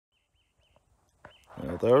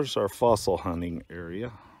Now there's our fossil hunting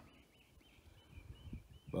area,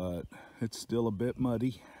 but it's still a bit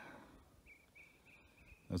muddy.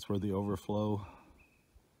 That's where the overflow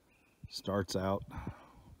starts out.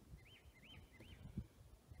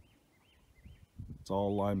 It's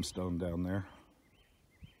all limestone down there.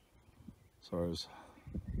 So there's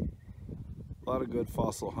a lot of good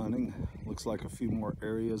fossil hunting. Looks like a few more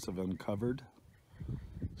areas have uncovered,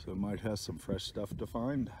 so it might have some fresh stuff to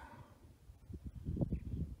find.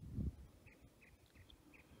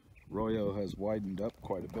 Arroyo has widened up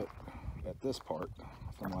quite a bit at this part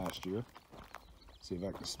from last year. See if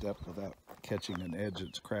I can step without catching an edge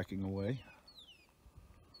that's cracking away.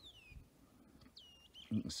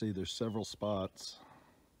 You can see there's several spots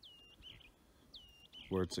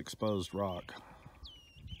where it's exposed rock.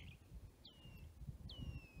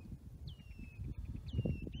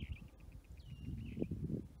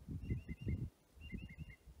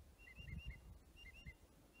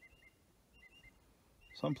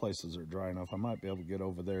 Some places are dry enough. I might be able to get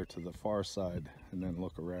over there to the far side and then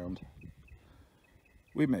look around.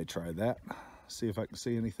 We may try that, see if I can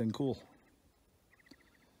see anything cool.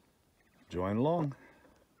 Join along.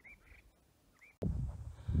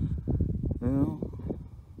 Well,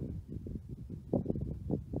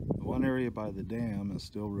 the one area by the dam is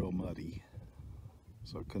still real muddy,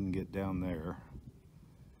 so I couldn't get down there.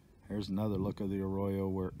 Here's another look of the arroyo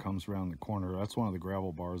where it comes around the corner. That's one of the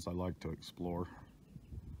gravel bars I like to explore.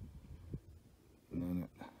 And then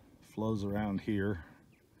it flows around here.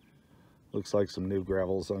 Looks like some new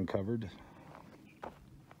gravel's uncovered.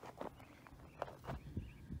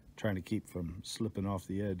 Trying to keep from slipping off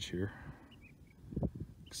the edge here.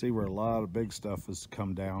 See where a lot of big stuff has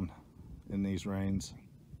come down in these rains.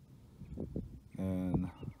 And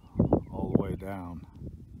all the way down.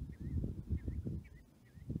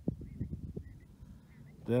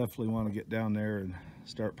 Definitely want to get down there and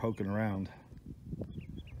start poking around.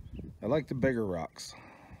 I like the bigger rocks.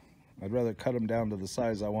 I'd rather cut them down to the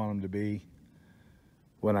size I want them to be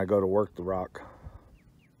when I go to work the rock,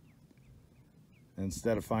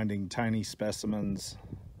 instead of finding tiny specimens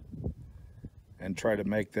and try to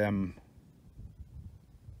make them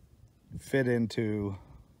fit into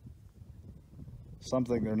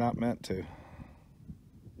something they're not meant to.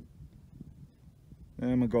 And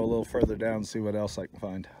I'm gonna go a little further down and see what else I can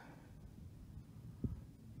find.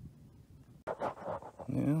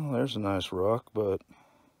 Yeah, there's a nice rock, but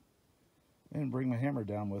I didn't bring my hammer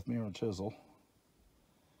down with me or a chisel.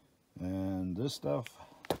 And this stuff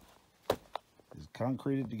is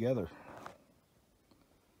concreted together.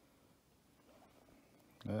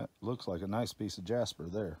 That looks like a nice piece of jasper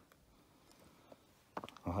there.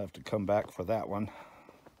 I'll have to come back for that one.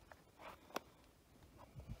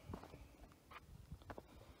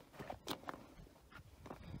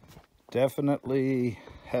 Definitely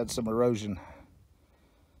had some erosion.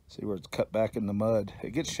 See where it's cut back in the mud.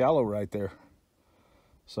 It gets shallow right there.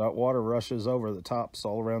 So that water rushes over the tops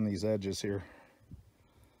all around these edges here.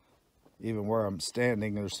 Even where I'm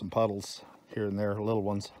standing, there's some puddles here and there, little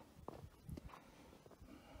ones.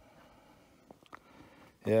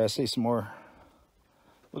 Yeah, I see some more,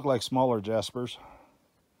 look like smaller jaspers.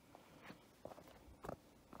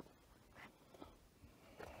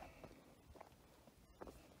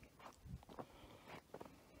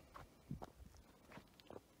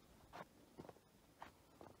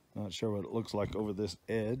 Not sure what it looks like over this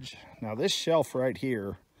edge. Now this shelf right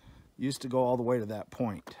here used to go all the way to that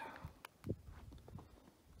point.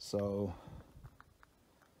 So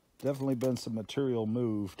definitely been some material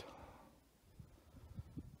moved.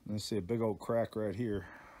 You see a big old crack right here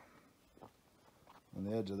on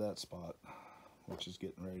the edge of that spot, which is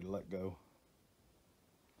getting ready to let go.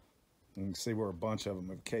 You can see where a bunch of them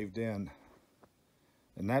have caved in.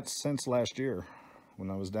 And that's since last year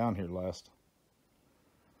when I was down here last.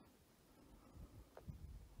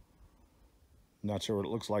 Not sure what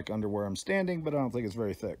it looks like under where I'm standing, but I don't think it's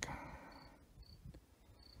very thick.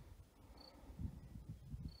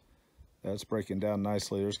 That's breaking down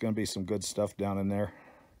nicely. There's going to be some good stuff down in there.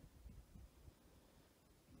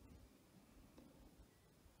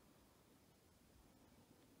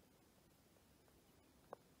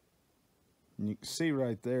 And you can see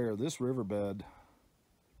right there, this riverbed,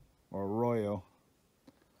 or arroyo,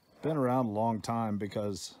 been around a long time,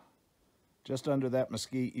 because just under that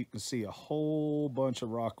mesquite, you can see a whole bunch of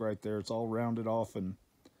rock right there. It's all rounded off and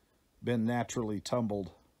been naturally tumbled.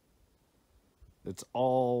 It's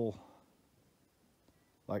all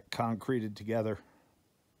like concreted together,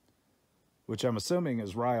 which I'm assuming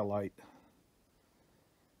is rhyolite.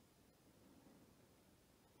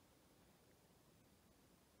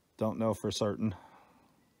 Don't know for certain.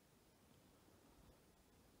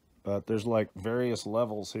 But there's like various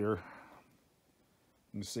levels here.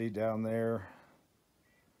 You can see down there,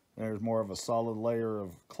 there's more of a solid layer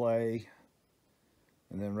of clay.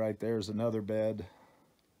 And then right there's another bed.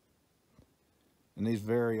 And these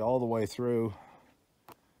vary all the way through.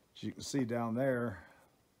 As you can see down there,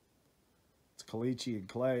 it's caliche and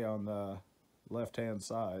clay on the left-hand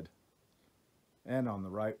side. And on the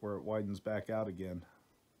right where it widens back out again.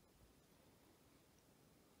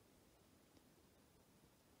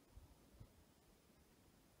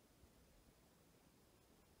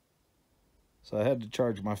 So I had to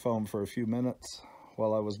charge my phone for a few minutes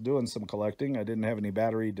while I was doing some collecting. I didn't have any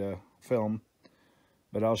battery to film,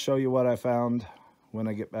 but I'll show you what I found when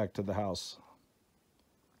I get back to the house.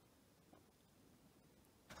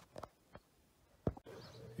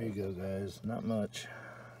 Here you go, guys. Not much.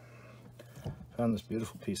 Found this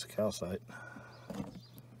beautiful piece of calcite.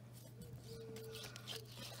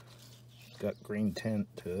 It's got green tint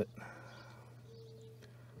to it. I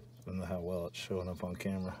don't know how well it's showing up on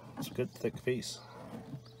camera. It's a good thick piece.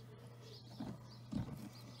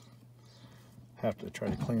 Have to try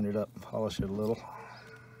to clean it up and polish it a little.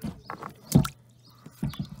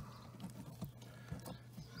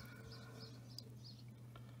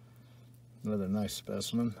 Another nice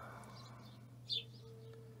specimen.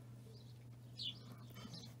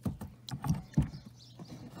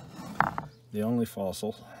 The only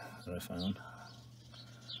fossil that I found.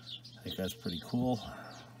 I think that's pretty cool.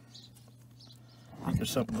 I think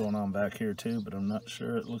there's something going on back here too, but I'm not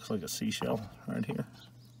sure. It looks like a seashell right here.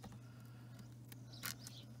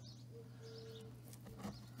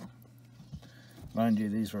 Mind you,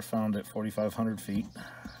 these were found at 4,500 feet.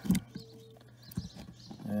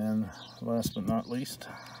 And last but not least,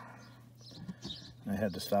 I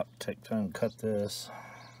had to stop, take time to cut this.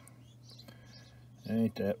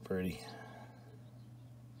 Ain't that pretty.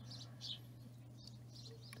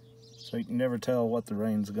 So you can never tell what the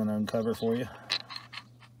rain's gonna uncover for you.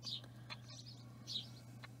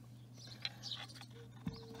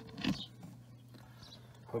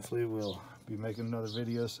 Hopefully we'll be making another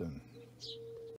video soon.